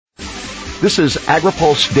This is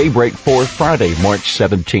AgriPulse Daybreak for Friday, March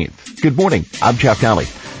 17th. Good morning. I'm Jeff Daly.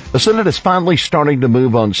 The Senate is finally starting to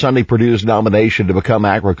move on Sonny Perdue's nomination to become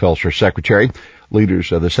Agriculture Secretary.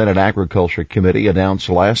 Leaders of the Senate Agriculture Committee announced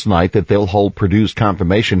last night that they'll hold Perdue's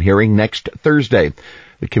confirmation hearing next Thursday.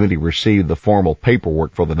 The committee received the formal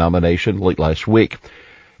paperwork for the nomination late last week.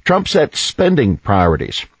 Trump set spending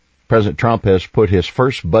priorities. President Trump has put his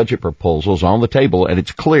first budget proposals on the table, and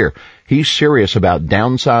it's clear he's serious about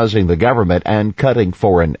downsizing the government and cutting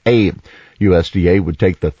foreign aid. USDA would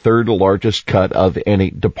take the third largest cut of any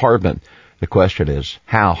department. The question is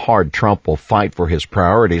how hard Trump will fight for his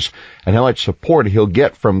priorities and how much support he'll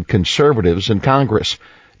get from conservatives in Congress.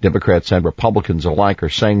 Democrats and Republicans alike are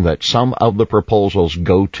saying that some of the proposals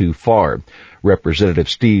go too far. Representative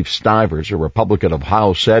Steve Stivers, a Republican of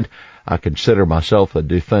Ohio, said, "I consider myself a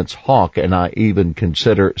defense hawk, and I even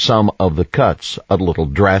consider some of the cuts a little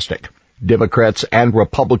drastic." Democrats and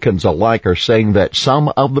Republicans alike are saying that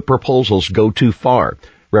some of the proposals go too far.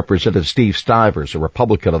 Representative Steve Stivers, a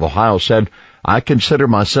Republican of Ohio, said, "I consider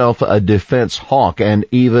myself a defense hawk, and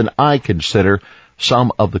even I consider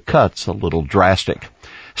some of the cuts a little drastic."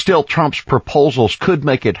 Still, Trump's proposals could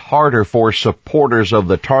make it harder for supporters of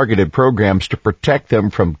the targeted programs to protect them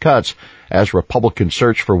from cuts as Republicans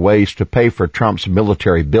search for ways to pay for Trump's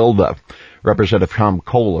military buildup. Representative Tom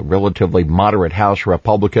Cole, a relatively moderate House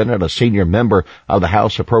Republican and a senior member of the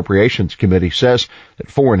House Appropriations Committee, says that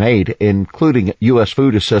foreign aid, including U.S.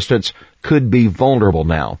 food assistance, could be vulnerable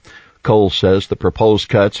now. Cole says the proposed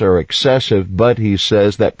cuts are excessive, but he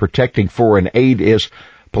says that protecting foreign aid is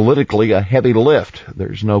politically a heavy lift.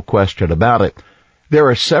 There's no question about it. There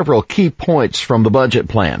are several key points from the budget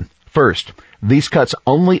plan. First, these cuts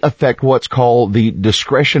only affect what's called the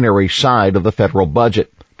discretionary side of the federal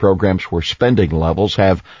budget. Programs where spending levels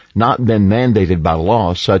have not been mandated by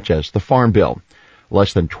law, such as the Farm Bill.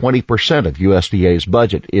 Less than 20% of USDA's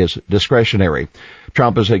budget is discretionary.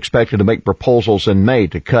 Trump is expected to make proposals in May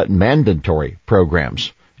to cut mandatory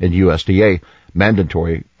programs. In USDA,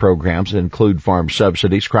 mandatory programs include farm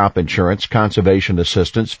subsidies, crop insurance, conservation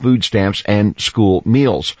assistance, food stamps, and school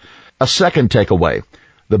meals. A second takeaway,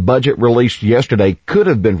 the budget released yesterday could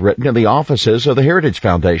have been written in the offices of the Heritage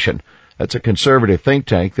Foundation. That's a conservative think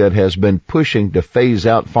tank that has been pushing to phase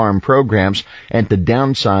out farm programs and to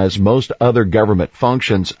downsize most other government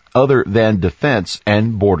functions other than defense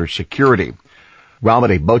and border security.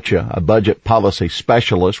 Ramani Bocha, a budget policy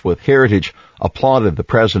specialist with Heritage, applauded the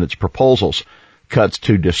president's proposals. Cuts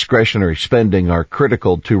to discretionary spending are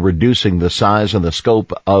critical to reducing the size and the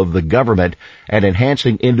scope of the government and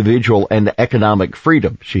enhancing individual and economic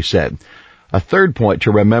freedom, she said. A third point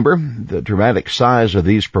to remember, the dramatic size of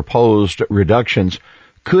these proposed reductions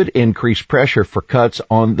could increase pressure for cuts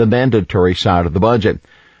on the mandatory side of the budget.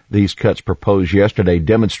 These cuts proposed yesterday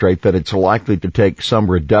demonstrate that it's likely to take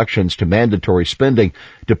some reductions to mandatory spending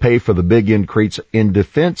to pay for the big increase in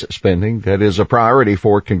defense spending that is a priority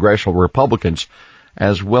for congressional Republicans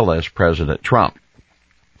as well as President Trump.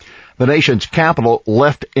 The nation's capital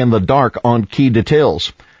left in the dark on key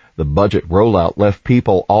details. The budget rollout left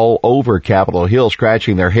people all over Capitol Hill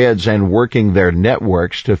scratching their heads and working their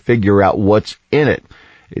networks to figure out what's in it.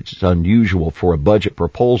 It's unusual for a budget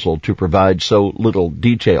proposal to provide so little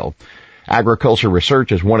detail. Agriculture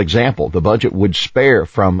research is one example. The budget would spare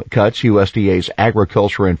from cuts USDA's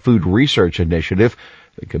Agriculture and Food Research Initiative,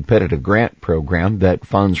 the competitive grant program that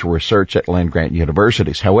funds research at land-grant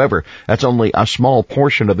universities. However, that's only a small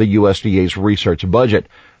portion of the USDA's research budget.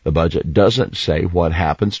 The budget doesn't say what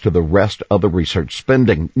happens to the rest of the research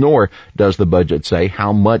spending, nor does the budget say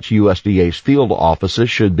how much USDA's field offices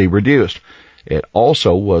should be reduced. It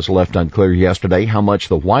also was left unclear yesterday how much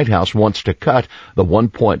the White House wants to cut the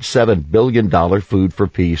 $1.7 billion Food for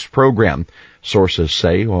Peace program. Sources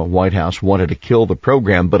say the White House wanted to kill the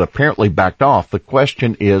program, but apparently backed off. The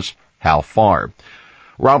question is, how far?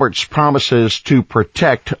 Roberts promises to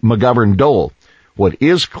protect McGovern-Dole. What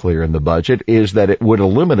is clear in the budget is that it would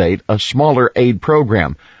eliminate a smaller aid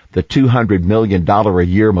program. The $200 million a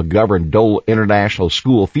year McGovern-Dole International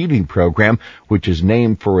School Feeding Program, which is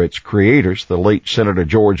named for its creators, the late Senator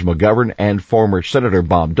George McGovern and former Senator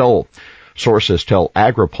Bob Dole. Sources tell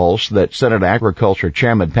AgriPulse that Senate Agriculture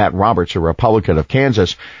Chairman Pat Roberts, a Republican of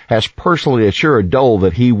Kansas, has personally assured Dole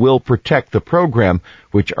that he will protect the program,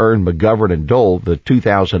 which earned McGovern and Dole the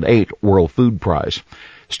 2008 World Food Prize.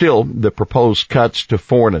 Still, the proposed cuts to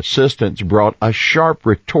foreign assistance brought a sharp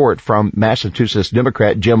retort from Massachusetts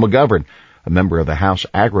Democrat Jim McGovern, a member of the House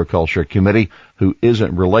Agriculture Committee who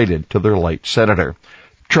isn't related to their late senator.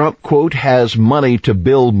 Trump, quote, has money to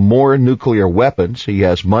build more nuclear weapons. He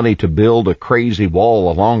has money to build a crazy wall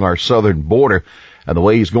along our southern border. And the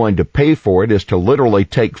way he's going to pay for it is to literally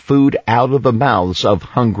take food out of the mouths of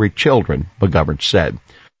hungry children, McGovern said.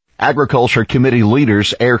 Agriculture Committee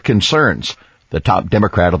leaders air concerns. The top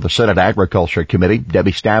Democrat of the Senate Agriculture Committee,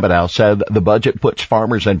 Debbie Stabenow, said the budget puts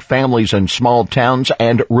farmers and families in small towns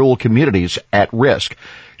and rural communities at risk.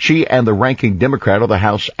 She and the ranking Democrat of the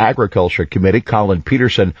House Agriculture Committee, Collin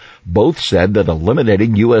Peterson, both said that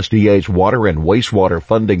eliminating USDA's water and wastewater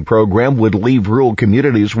funding program would leave rural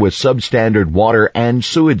communities with substandard water and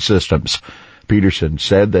sewage systems. Peterson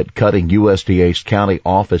said that cutting USDA's county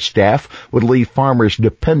office staff would leave farmers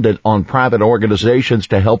dependent on private organizations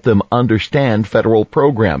to help them understand federal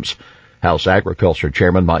programs. House Agriculture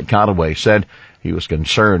Chairman Mike Conaway said he was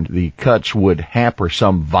concerned the cuts would hamper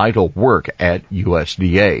some vital work at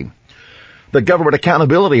USDA. The Government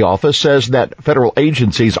Accountability Office says that federal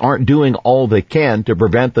agencies aren't doing all they can to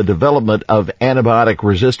prevent the development of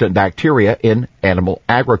antibiotic-resistant bacteria in animal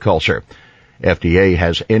agriculture. FDA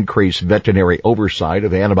has increased veterinary oversight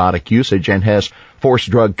of antibiotic usage and has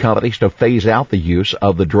forced drug companies to phase out the use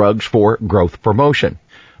of the drugs for growth promotion.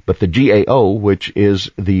 But the GAO, which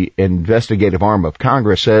is the investigative arm of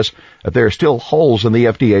Congress, says that there are still holes in the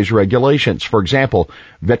FDA's regulations. For example,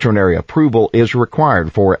 veterinary approval is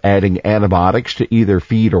required for adding antibiotics to either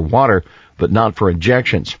feed or water, but not for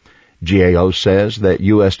injections. GAO says that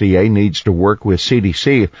USDA needs to work with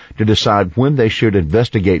CDC to decide when they should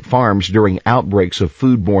investigate farms during outbreaks of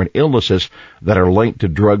foodborne illnesses that are linked to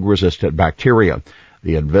drug-resistant bacteria.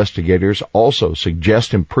 The investigators also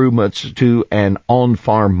suggest improvements to an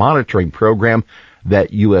on-farm monitoring program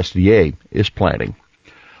that USDA is planning.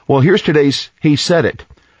 Well, here's today's He Said It.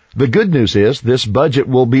 The good news is this budget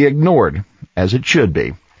will be ignored, as it should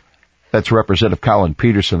be. That's Representative Collin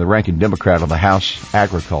Peterson, the ranking Democrat on the House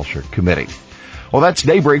Agriculture Committee. Well, that's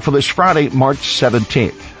Daybreak for this Friday, March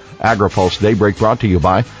 17th. AgriPulse Daybreak brought to you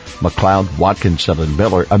by McLeod, Watkinson &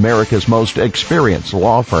 Miller, America's most experienced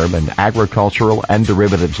law firm in agricultural and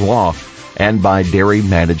derivatives law, and by Dairy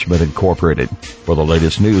Management Incorporated. For the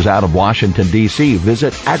latest news out of Washington, D.C.,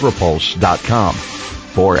 visit agripulse.com.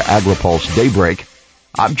 For AgriPulse Daybreak,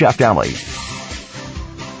 I'm Jeff Daly.